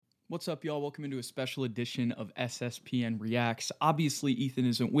What's up, y'all? Welcome into a special edition of SSPN Reacts. Obviously, Ethan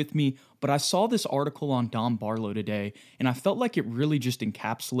isn't with me, but I saw this article on Dom Barlow today, and I felt like it really just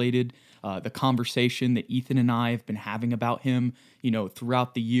encapsulated the conversation that Ethan and I have been having about him.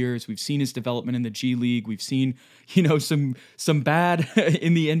 Throughout the years, we've seen his development in the G League. We've seen, some bad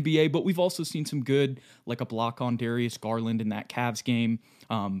in the NBA, but we've also seen some good, like a block on Darius Garland in that Cavs game.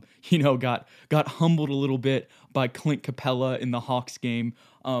 Got humbled a little bit by Clint Capella in the Hawks game.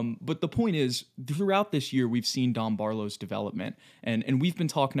 But the point is, throughout this year, we've seen Dom Barlow's development, and we've been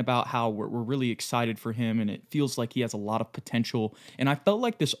talking about how we're really excited for him, and it feels like he has a lot of potential. And I felt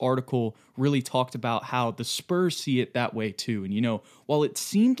like this article really talked about how the Spurs see it that way too. And while it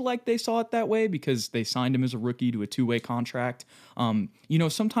seemed like they saw it that way because they signed him as a rookie to a two-way contract,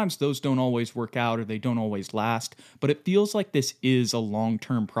 sometimes those don't always work out or they don't always last. But it feels like this is a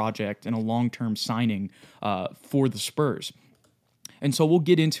long-term project and a long-term signing for the Spurs. And so we'll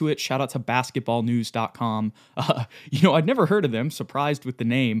get into it. Shout out to basketballnews.com. I'd never heard of them, surprised with the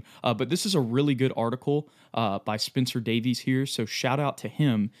name, but this is a really good article by Spencer Davies here. So shout out to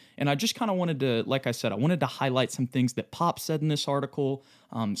him. And I just kind of wanted to, like I said, I wanted to highlight some things that Pop said in this article,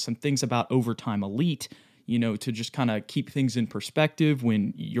 some things about Overtime Elite, to just kind of keep things in perspective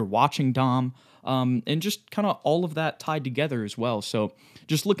when you're watching Dom, and just kind of all of that tied together as well. So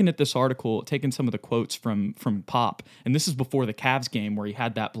just looking at this article, taking some of the quotes from Pop, and this is before the Cavs game where he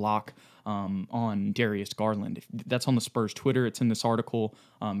had that block on Darius Garland. That's on the Spurs Twitter. It's in this article.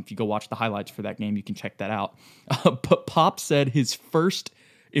 If you go watch the highlights for that game, you can check that out. But Pop said his first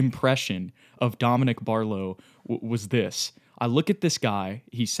impression of Dominic Barlow was this. I look at this guy,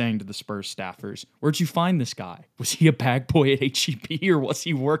 he's saying to the Spurs staffers, where'd you find this guy? Was he a bag boy at HEB or was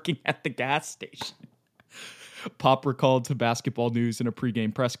he working at the gas station? Pop recalled to Basketball News in a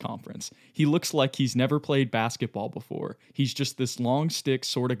pregame press conference. He looks like he's never played basketball before. He's just this long stick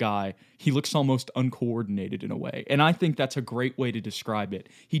sort of guy. He looks almost uncoordinated in a way. And I think that's a great way to describe it.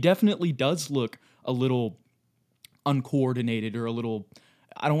 He definitely does look a little uncoordinated or a little,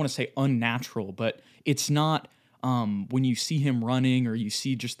 I don't want to say unnatural, but it's not... when you see him running or you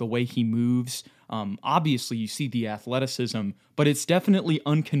see just the way he moves, obviously you see the athleticism, but it's definitely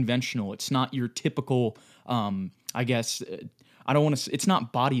unconventional. It's not your typical, I guess, I don't want to, it's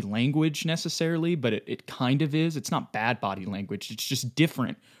not body language necessarily, but it kind of is. It's not bad body language. It's just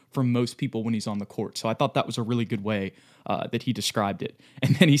different from most people when he's on the court. So I thought that was a really good way that he described it.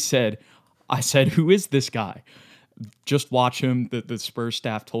 And then I said, who is this guy? Just watch him. The Spurs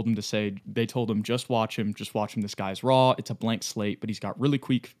staff told him just watch him. This guy's raw. It's a blank slate, but he's got really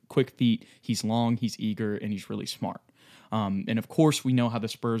quick feet. He's long, he's eager, and he's really smart. And of course, we know how the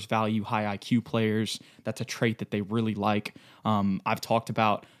Spurs value high IQ players. That's a trait that they really like. I've talked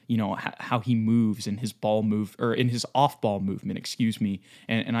about, how he moves in his in his off-ball movement,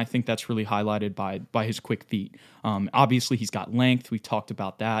 and I think that's really highlighted by his quick feet. Obviously, he's got length. We've talked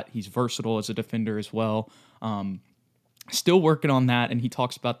about that. He's versatile as a defender as well. Still working on that, and he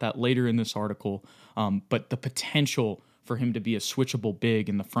talks about that later in this article. But the potential for him to be a switchable big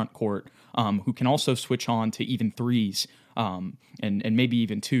in the front court, who can also switch on to even threes, and maybe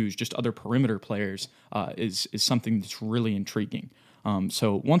even twos, just other perimeter players, is something that's really intriguing.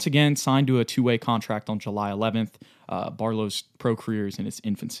 So once again, signed to a two-way contract on July 11th. Barlow's pro career is in its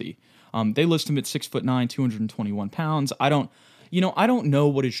infancy. They list him at 6'9", 221 pounds. I don't know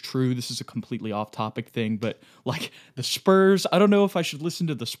what is true. This is a completely off-topic thing, but like the Spurs, I don't know if I should listen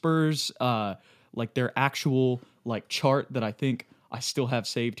to the Spurs, like their actual like chart that I think I still have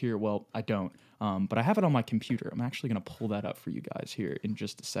saved here. Well, I don't, but I have it on my computer. I'm actually going to pull that up for you guys here in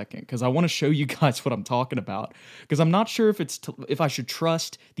just a second because I want to show you guys what I'm talking about. Because I'm not sure if I should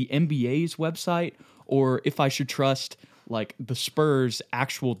trust the NBA's website or if I should trust like the Spurs'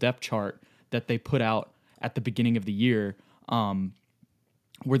 actual depth chart that they put out at the beginning of the year.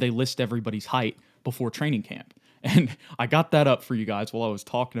 Where they list everybody's height before training camp. And I got that up for you guys while I was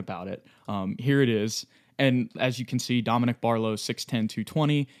talking about it. Here it is. And as you can see, Dominic Barlow, 6'10",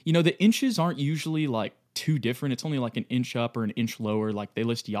 220. The inches aren't usually like too different. It's only like an inch up or an inch lower. Like they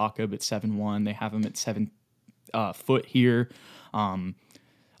list Jakob at 7'1". They have him at 7 foot here. A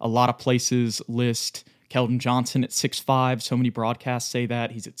lot of places list Keldon Johnson at 6'5". So many broadcasts say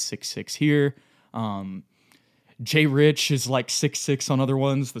that. He's at 6'6" here. Jay Rich is like 6'6" on other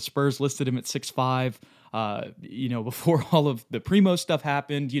ones. The Spurs listed him at 6'5". Before all of the Primo stuff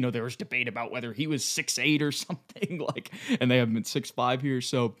happened, there was debate about whether he was 6'8" or something and they have him at 6'5" here.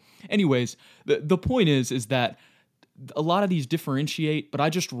 So anyways, the point is that a lot of these differentiate, but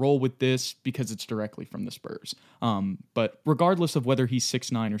I just roll with this because it's directly from the Spurs. But regardless of whether he's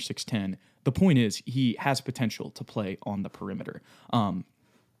 6'9" or 6'10", the point is he has potential to play on the perimeter.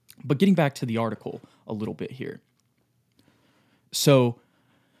 But getting back to the article a little bit here. So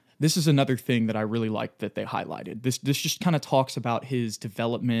this is another thing that I really like that they highlighted. This just kind of talks about his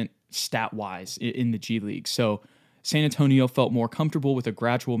development stat-wise in the G League. So San Antonio felt more comfortable with a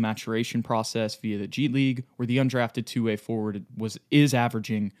gradual maturation process via the G League, where the undrafted two-way forward is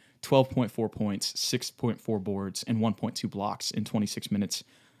averaging 12.4 points, 6.4 boards, and 1.2 blocks in 26 minutes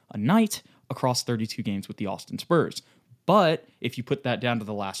a night across 32 games with the Austin Spurs. But if you put that down to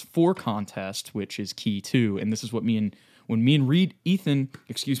the last 4 contests, which is key too, and this is what when me and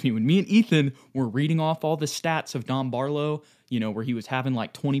Ethan were reading off all the stats of Dom Barlow, where he was having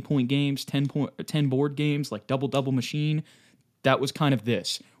like 20-point games, 10 board games, like double machine, that was kind of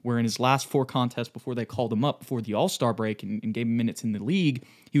this, where in his last 4 contests before they called him up before the All-Star break and gave him minutes in the league,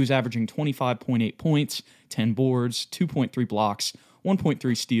 he was averaging 25.8 points, 10 boards, 2.3 blocks,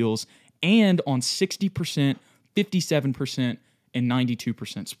 1.3 steals, and on 60%, 57%, and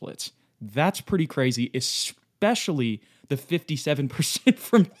 92% splits. That's pretty crazy, especially the 57%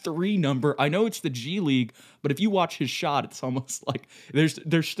 from 3 number. I know it's the G League, but if you watch his shot, it's almost like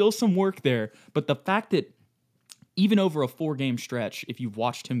there's still some work there. But the fact that even over a 4-game stretch, if you've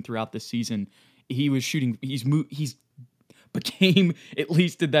watched him throughout the season, he was shooting, he's became, at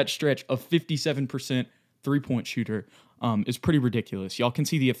least in that stretch, a 57% three-point shooter, is pretty ridiculous. Y'all can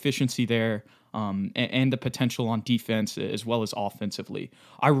see the efficiency there, and the potential on defense as well as offensively.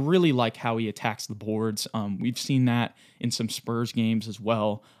 I really like how he attacks the boards. We've seen that in some Spurs games as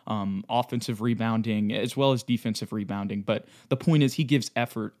well, offensive rebounding as well as defensive rebounding. But the point is he gives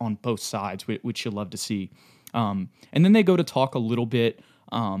effort on both sides, which you'll love to see. And then they go to talk a little bit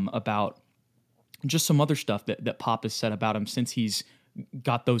about just some other stuff that Pop has said about him since he's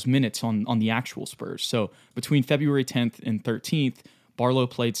got those minutes on the actual Spurs. So between February 10th and 13th, Barlow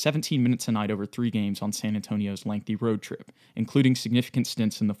played 17 minutes a night over 3 games on San Antonio's lengthy road trip, including significant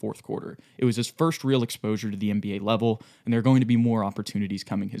stints in the fourth quarter. It was his first real exposure to the NBA level, and there are going to be more opportunities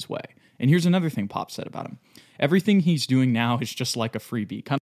coming his way. And here's another thing Pop said about him. Everything he's doing now is just like a freebie,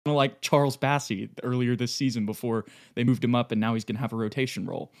 kind of like Charles Bassey earlier this season before they moved him up, and now he's going to have a rotation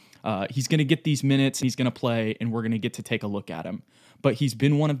role. He's going to get these minutes, and he's going to play, and we're going to get to take a look at him. But he's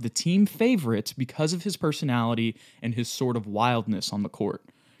been one of the team favorites because of his personality and his sort of wildness on the court.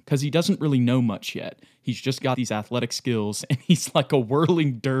 Because he doesn't really know much yet. He's just got these athletic skills, and he's like a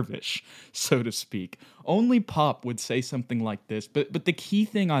whirling dervish, so to speak. Only Pop would say something like this. But the key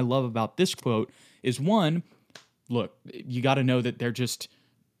thing I love about this quote is, one, look, you got to know that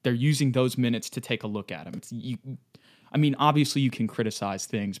they're using those minutes to take a look at him. Obviously you can criticize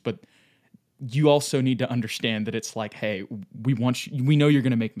things, but you also need to understand that it's like, hey, we know you're going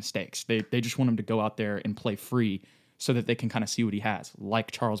to make mistakes. They just want him to go out there and play free so that they can kind of see what he has,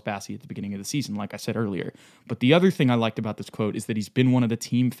 like Charles Bassey at the beginning of the season, like I said earlier. But the other thing I liked about this quote is that he's been one of the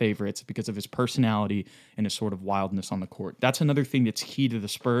team favorites because of his personality and his sort of wildness on the court. That's another thing that's key to the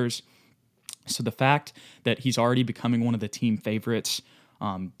Spurs. So the fact that he's already becoming one of the team favorites,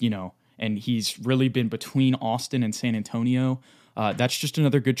 and he's really been between Austin and San Antonio, that's just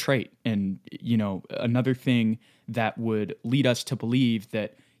another good trait. And, another thing that would lead us to believe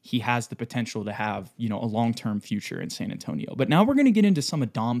that he has the potential to have, a long-term future in San Antonio. But now we're going to get into some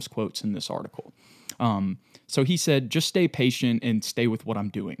of Dom's quotes in this article. So he said, just stay patient and stay with what I'm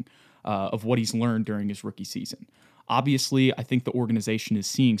doing, of what he's learned during his rookie season. Obviously, I think the organization is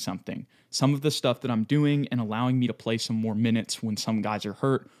seeing something. Some of the stuff that I'm doing and allowing me to play some more minutes when some guys are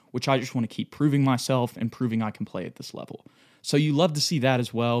hurt, which I just want to keep proving myself and proving I can play at this level. So you love to see that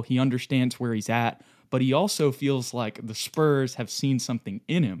as well. He understands where he's at, but he also feels like the Spurs have seen something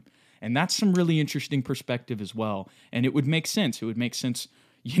in him. And that's some really interesting perspective as well. And it would make sense. It would make sense,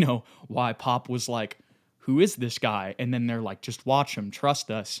 why Pop was like, who is this guy? And then they're like, just watch him,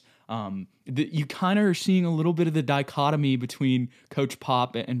 trust us. You kind of are seeing a little bit of the dichotomy between Coach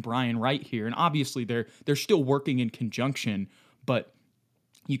Pop and Brian Wright here. And obviously they're still working in conjunction, but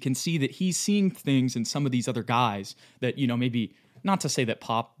you can see that he's seeing things in some of these other guys that, maybe not to say that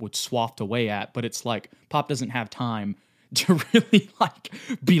Pop would swapped away at, but it's like Pop doesn't have time to really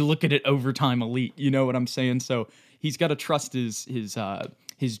be looking at overtime elite. You know what I'm saying? So he's got to trust his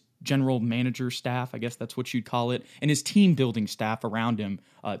general manager staff, I guess that's what you'd call it, and his team building staff around him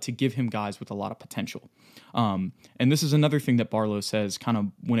to give him guys with a lot of potential. And this is another thing that Barlow says kind of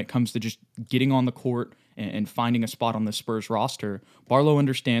when it comes to just getting on the court and finding a spot on the Spurs roster. Barlow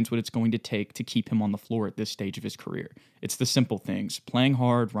understands what it's going to take to keep him on the floor at this stage of his career. It's the simple things: playing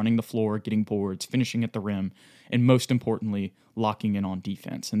hard, running the floor, getting boards, finishing at the rim, and most importantly, locking in on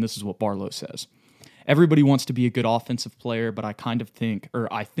defense. And this is what Barlow says. Everybody wants to be a good offensive player, but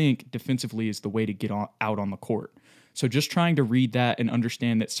I think defensively is the way to get out on the court. So just trying to read that and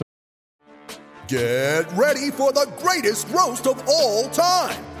understand that. Get ready for the greatest roast of all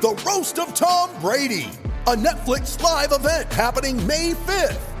time, the Roast of Tom Brady, a Netflix live event happening May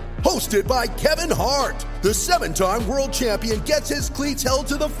 5th. Hosted by Kevin Hart, the 7-time world champion gets his cleats held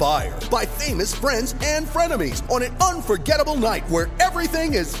to the fire by famous friends and frenemies on an unforgettable night where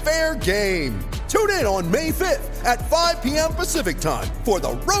everything is fair game. Tune in on May 5th at 5 p.m. Pacific time for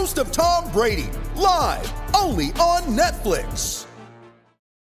the Roast of Tom Brady, live only on Netflix.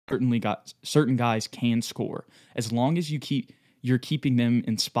 Certain guys can score as long as you're keeping them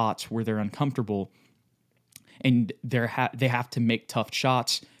in spots where they're uncomfortable and they have to make tough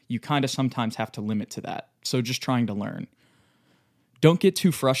shots. You kind of sometimes have to limit to that. So just trying to learn. Don't get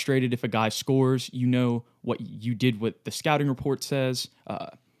too frustrated if a guy scores. You know what you did, what the scouting report says.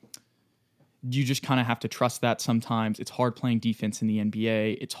 You just kind of have to trust that sometimes. It's hard playing defense in the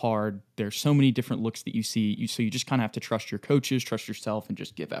NBA. It's hard. There's so many different looks that you see. So you just kind of have to trust your coaches, trust yourself, and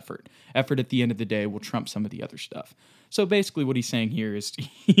just give effort. Effort at the end of the day will trump some of the other stuff. So basically what he's saying here is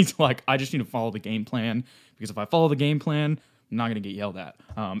he's like, I just need to follow the game plan, because if I follow the game plan, I'm not going to get yelled at.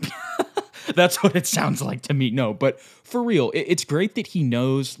 That's what it sounds like to me. No, but for real, it's great that he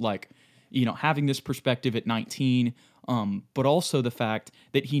knows, like, you know, having this perspective at 19, but also the fact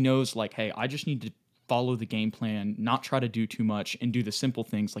that he knows, like, hey, I just need to follow the game plan, not try to do too much, and do the simple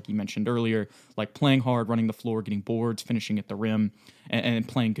things like you mentioned earlier, like playing hard, running the floor, getting boards, finishing at the rim, and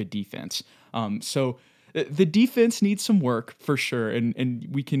playing good defense. So the defense needs some work for sure, and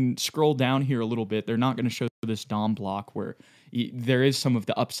we can scroll down here a little bit. They're not going to show this Dom block where there is some of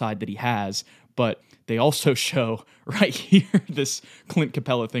the upside that he has, but they also show right here this Clint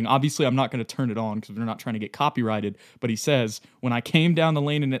Capella thing. Obviously, I'm not going to turn it on because they're not trying to get copyrighted, but he says, when I came down the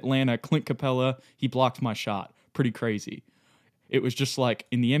lane in Atlanta, Clint Capella, he blocked my shot. Pretty crazy. It was just like,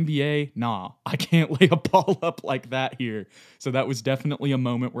 in the NBA, nah, I can't lay a ball up like that here. So that was definitely a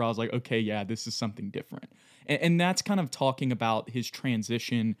moment where I was like, okay, yeah, this is something different. And that's kind of talking about his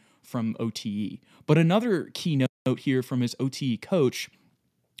transition from OTE. But another key note here from his OTE coach,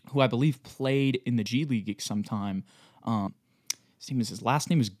 who I believe played in the G League sometime. His last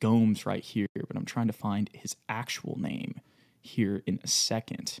name is Gomes right here, but I'm trying to find his actual name here in a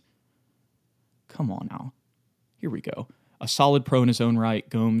second. Come on now. Here we go. A solid pro in his own right,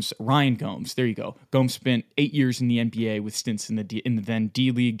 Ryan Gomes. There you go. Gomes spent 8 years in the NBA with stints in the then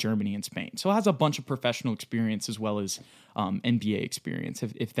D League, Germany, and Spain. So has a bunch of professional experience as well as NBA experience,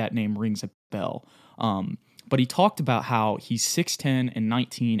 if that name rings a bell. But he talked about how he's 6'10 and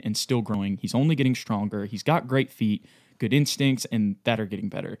 19 and still growing. He's only getting stronger. He's got great feet, good instincts, and that are getting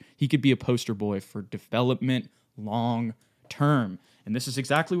better. He could be a poster boy for development long term. And this is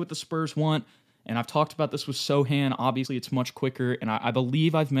exactly what the Spurs want. And I've talked about this with Sohan. Obviously, it's much quicker. And I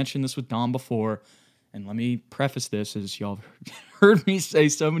believe I've mentioned this with Dom before. And let me preface this, as y'all heard me say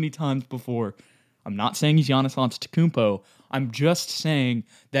so many times before. I'm not saying he's Giannis Antetokounmpo. I'm just saying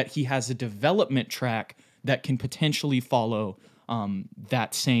that he has a development track that can potentially follow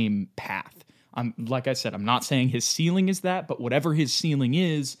that same path. Like I said, I'm not saying his ceiling is that, but whatever his ceiling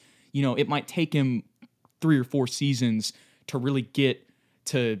is, you know, it might take him 3 or 4 seasons to really get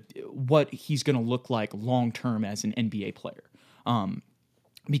to what he's going to look like long-term as an NBA player.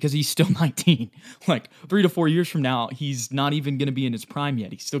 Because he's still 19. Like 3 to 4 years from now, he's not even going to be in his prime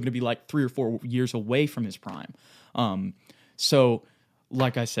yet. He's still going to be like 3 or 4 years away from his prime. So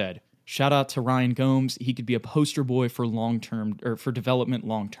like I said, shout out to Ryan Gomes. He could be a poster boy for long-term, or for development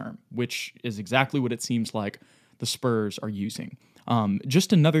long-term, which is exactly what it seems like the Spurs are using.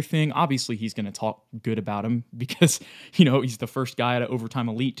 Just another thing, obviously he's going to talk good about him because, you know, he's the first guy at Overtime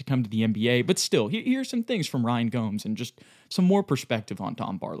Elite to come to the NBA, but still, here's some things from Ryan Gomes and just some more perspective on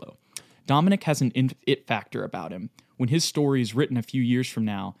Dom Barlow. Dominic has an it factor about him. When his story is written a few years from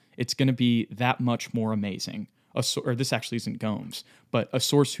now, it's going to be that much more amazing. Or this actually isn't Gomes, but a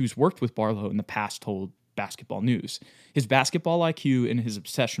source who's worked with Barlow in the past told Basketball News. His basketball IQ and his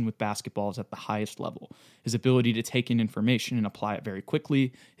obsession with basketball is at the highest level. His ability to take in information and apply it very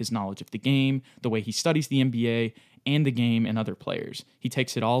quickly, his knowledge of the game, the way he studies the NBA and the game and other players. He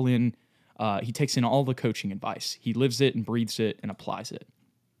takes it all in. He takes in all the coaching advice. He lives it and breathes it and applies it.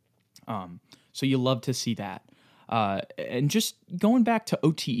 So you love to see that. And just going back to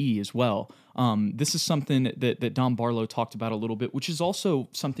OTE as well, this is something that Dom Barlow talked about a little bit, which is also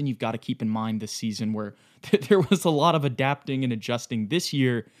something you've got to keep in mind this season, where there was a lot of adapting and adjusting this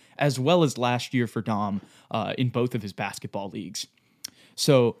year as well as last year for Dom in both of his basketball leagues.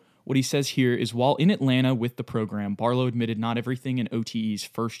 So what he says here is, while in Atlanta with the program, Barlow admitted not everything in OTE's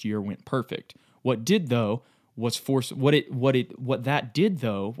first year went perfect. What did, though, was what that did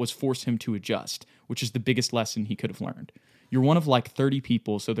though was force him to adjust, which is the biggest lesson he could have learned. You're one of like 30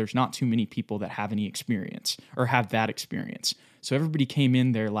 people, so there's not too many people that have any experience or have that experience. So everybody came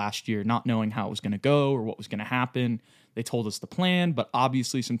in there last year not knowing how it was going to go or what was going to happen. They told us the plan, but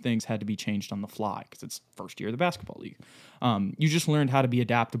obviously some things had to be changed on the fly because it's first year of the basketball league. You just learned how to be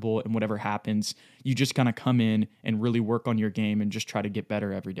adaptable, and whatever happens, you just kind of come in and really work on your game and just try to get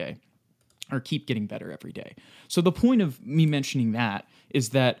better every day, or keep getting better every day. So the point of me mentioning that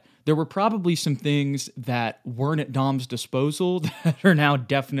is that there were probably some things that weren't at Dom's disposal that are now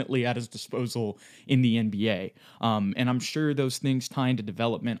definitely at his disposal in the NBA. And I'm sure those things tie into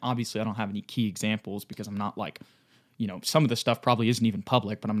development. Obviously, I don't have any key examples because I'm not like, some of the stuff probably isn't even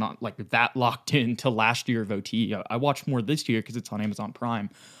public, but I'm not like that locked into last year of OTE. I watched more this year because it's on Amazon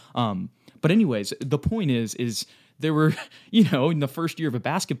Prime. But anyways, the point is there were, in the first year of a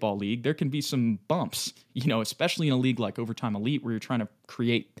basketball league, there can be some bumps, especially in a league like Overtime Elite where you're trying to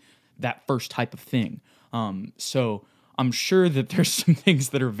create that first type of thing. So I'm sure that there's some things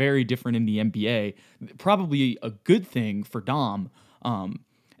that are very different in the NBA, probably a good thing for Dom.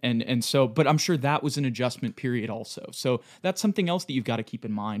 But I'm sure that was an adjustment period also. So that's something else that you've got to keep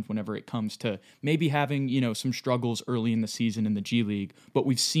in mind whenever it comes to maybe having, some struggles early in the season in the G League, but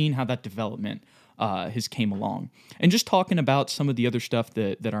we've seen how that development has came along. And just talking about some of the other stuff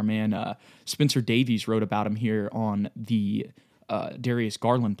that our man Spencer Davies wrote about him here on the Darius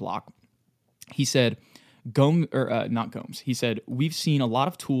Garland block. He said, he said, we've seen a lot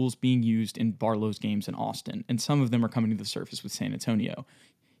of tools being used in Barlow's games in Austin, and some of them are coming to the surface with San Antonio.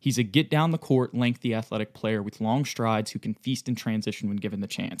 He's a get-down-the-court, lengthy, athletic player with long strides who can feast in transition when given the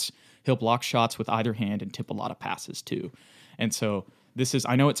chance. He'll block shots with either hand and tip a lot of passes, too. And so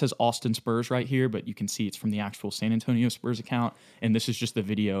I know it says Austin Spurs right here, but you can see it's from the actual San Antonio Spurs account, and this is just the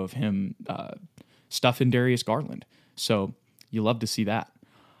video of him stuffing Darius Garland. So you love to see that.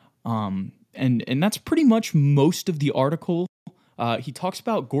 And that's pretty much most of the article. He talks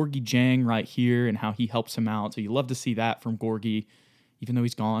about Gorgui Dieng right here and how he helps him out. So you love to see that from Gorgui, even though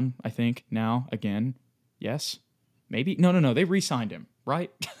he's gone, I think, now, again. Yes? Maybe? No. They re-signed him,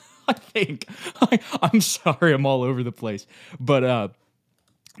 right? I think. I'm sorry, I'm all over the place. But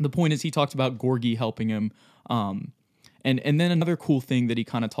the point is he talks about Gorgui helping him. And then another cool thing that he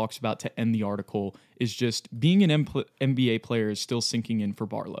kind of talks about to end the article is just being an NBA player is still sinking in for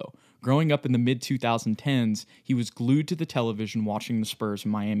Barlow. Growing up in the mid-2010s, he was glued to the television watching the Spurs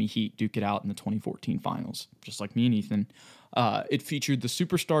and Miami Heat duke it out in the 2014 finals, just like me and Ethan. It featured the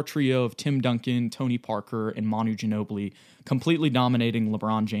superstar trio of Tim Duncan, Tony Parker, and Manu Ginobili, completely dominating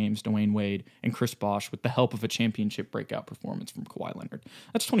LeBron James, Dwayne Wade, and Chris Bosh with the help of a championship breakout performance from Kawhi Leonard.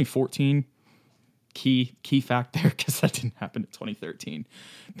 That's 2014. Key fact there, because that didn't happen in 2013.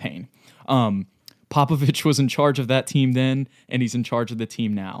 Pain. Popovich was in charge of that team then, and he's in charge of the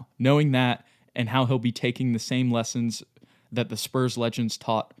team now. Knowing that and how he'll be taking the same lessons that the Spurs legend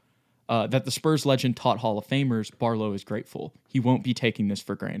taught Hall of Famers, Barlow is grateful. He won't be taking this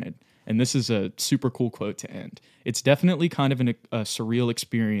for granted. And this is a super cool quote to end. It's definitely kind of a surreal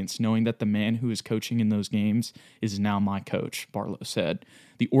experience knowing that the man who is coaching in those games is now my coach, Barlow said.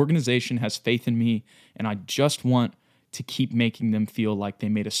 The organization has faith in me, and I just want to keep making them feel like they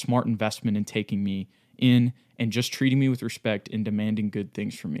made a smart investment in taking me in and just treating me with respect and demanding good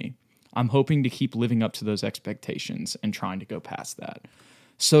things from me. I'm hoping to keep living up to those expectations and trying to go past that.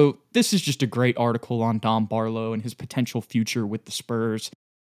 So this is just a great article on Dom Barlow and his potential future with the Spurs.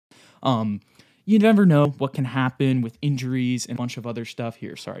 You never know what can happen with injuries and a bunch of other stuff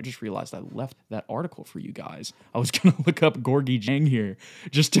here. Sorry, I just realized I left that article for you guys. I was going to look up Gorgui Dieng here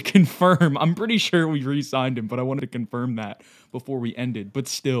just to confirm. I'm pretty sure we re-signed him, but I wanted to confirm that before we ended. But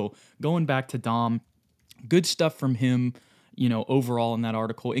still, going back to Dom, good stuff from him, overall in that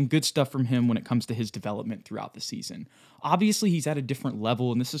article, and good stuff from him when it comes to his development throughout the season. Obviously, he's at a different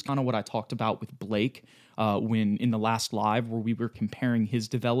level, and this is kind of what I talked about with Blake when in the last live where we were comparing his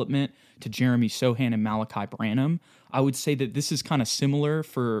development to Jeremy Sohan and Malachi Branham. I would say that this is kind of similar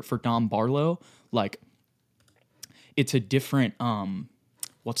for Dom Barlow. Like, it's a different,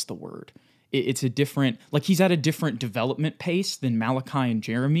 what's the word? It's a different, like he's at a different development pace than Malachi and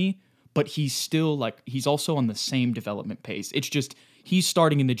Jeremy, but he's still he's also on the same development pace. It's just he's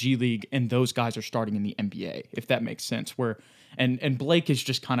starting in the G League and those guys are starting in the NBA, if that makes sense. And Blake has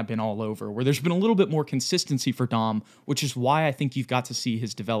just kind of been all over, where there's been a little bit more consistency for Dom, which is why I think you've got to see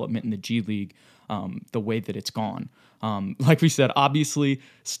his development in the G League the way that it's gone. Like we said, obviously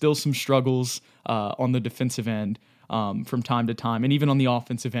still some struggles on the defensive end. from time to time, and even on the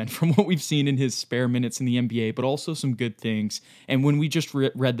offensive end from what we've seen in his spare minutes in the NBA, but also some good things. And when we just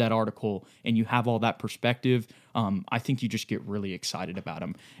read that article and you have all that perspective, I think you just get really excited about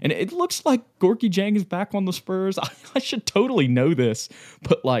him. And it looks like Gorgui Dieng is back on the Spurs. I should totally know this,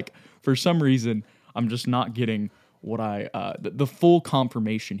 but like for some reason, I'm just not getting what the full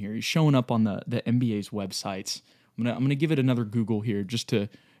confirmation here. He's showing up on the NBA's websites. I'm gonna give it another Google here just to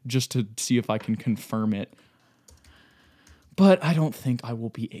see if I can confirm it. But I don't think I will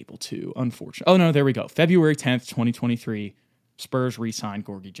be able to, unfortunately. Oh no, there we go. February 10th, 2023. Spurs re-signed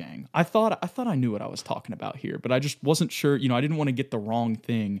Gorgui Dieng. I thought I knew what I was talking about here, but I just wasn't sure. I didn't want to get the wrong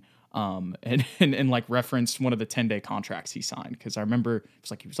thing and like reference one of the 10-day contracts he signed, because I remember it was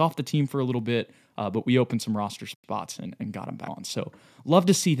like he was off the team for a little bit, but we opened some roster spots and got him back on. So love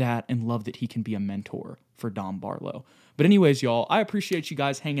to see that, and love that he can be a mentor for Dom Barlow. But anyways, y'all, I appreciate you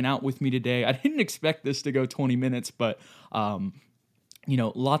guys hanging out with me today. I didn't expect this to go 20 minutes, but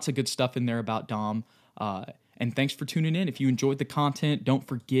lots of good stuff in there about Dom. And thanks for tuning in. If you enjoyed the content, don't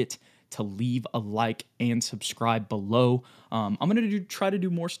forget to leave a like and subscribe below. I'm going to try to do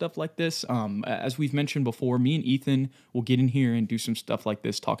more stuff like this. As we've mentioned before, me and Ethan will get in here and do some stuff like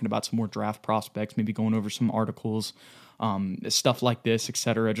this, talking about some more draft prospects, maybe going over some articles, stuff like this,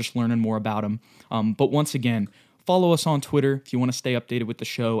 etc., just learning more about them. But once again, follow us on Twitter if you want to stay updated with the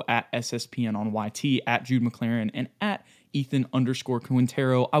show, at SSPN on YT, at Jude McLaren, and at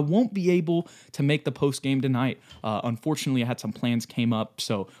Ethan_Quintero. I won't be able to make the post game tonight. Unfortunately, I had some plans came up,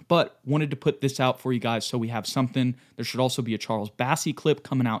 but wanted to put this out for you guys so we have something. There should also be a Charles Bassey clip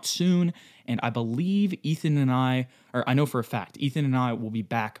coming out soon, and I believe I know for a fact, Ethan and I will be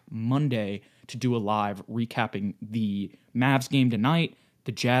back Monday to do a live recapping the Mavs game tonight,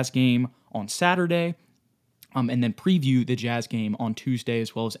 the Jazz game on Saturday, and then preview the Jazz game on Tuesday,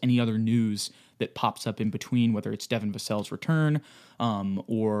 as well as any other news that pops up in between, whether it's Devin Vassell's return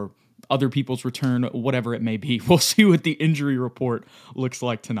or other people's return, whatever it may be. We'll see what the injury report looks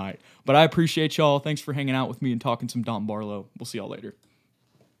like tonight. But I appreciate y'all. Thanks for hanging out with me and talking some Dom Barlow. We'll see y'all later.